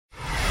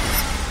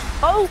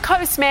Gold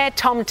Coast Mayor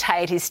Tom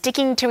Tate is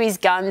sticking to his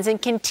guns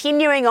and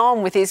continuing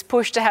on with his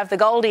push to have the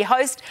Goldie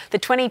host the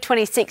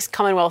 2026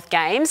 Commonwealth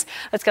Games.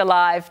 Let's go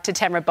live to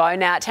Tamara Bowe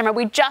now. Tamara,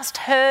 we just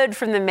heard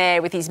from the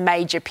Mayor with his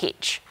major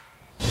pitch.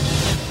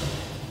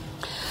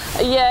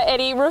 Yeah,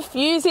 Eddie,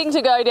 refusing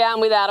to go down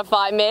without a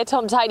fight. Mayor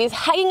Tom Tate is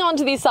hanging on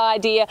to this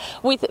idea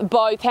with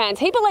both hands.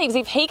 He believes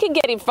if he can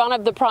get in front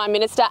of the Prime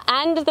Minister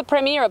and the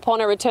Premier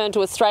upon a return to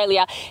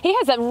Australia, he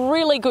has a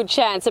really good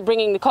chance of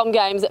bringing the Com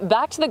Games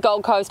back to the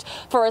Gold Coast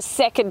for a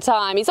second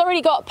time. He's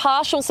already got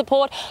partial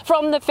support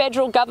from the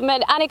federal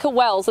government. Annika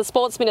Wells, the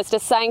Sports Minister,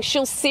 saying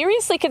she'll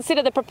seriously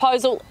consider the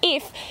proposal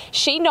if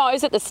she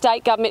knows that the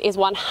state government is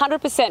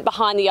 100%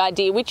 behind the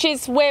idea, which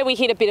is where we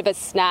hit a bit of a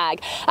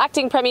snag.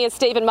 Acting Premier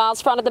Stephen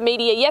Miles fronted the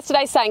media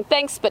yesterday saying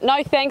thanks but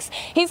no thanks.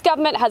 His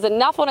government has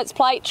enough on its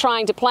plate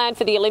trying to plan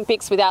for the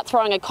Olympics without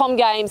throwing a Com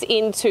Games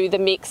into the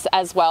mix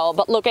as well.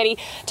 But look, Eddie,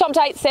 Tom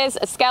Tate says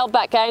a scaled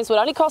back Games would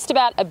only cost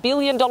about $1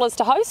 billion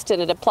to host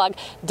and it'd plug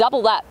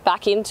double that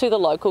back into the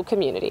local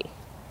community.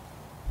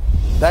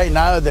 They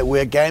know that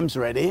we're Games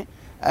ready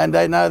and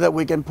they know that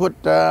we can put,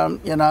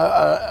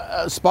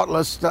 a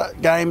spotless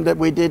game that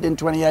we did in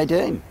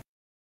 2018.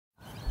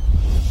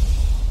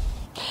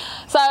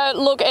 So,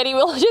 look, Eddie,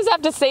 we'll just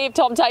have to see if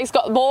Tom Tate's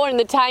got more in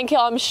the tank.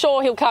 I'm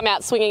sure he'll come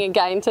out swinging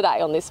again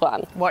today on this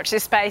one. Watch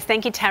this space.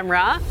 Thank you,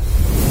 Tamara.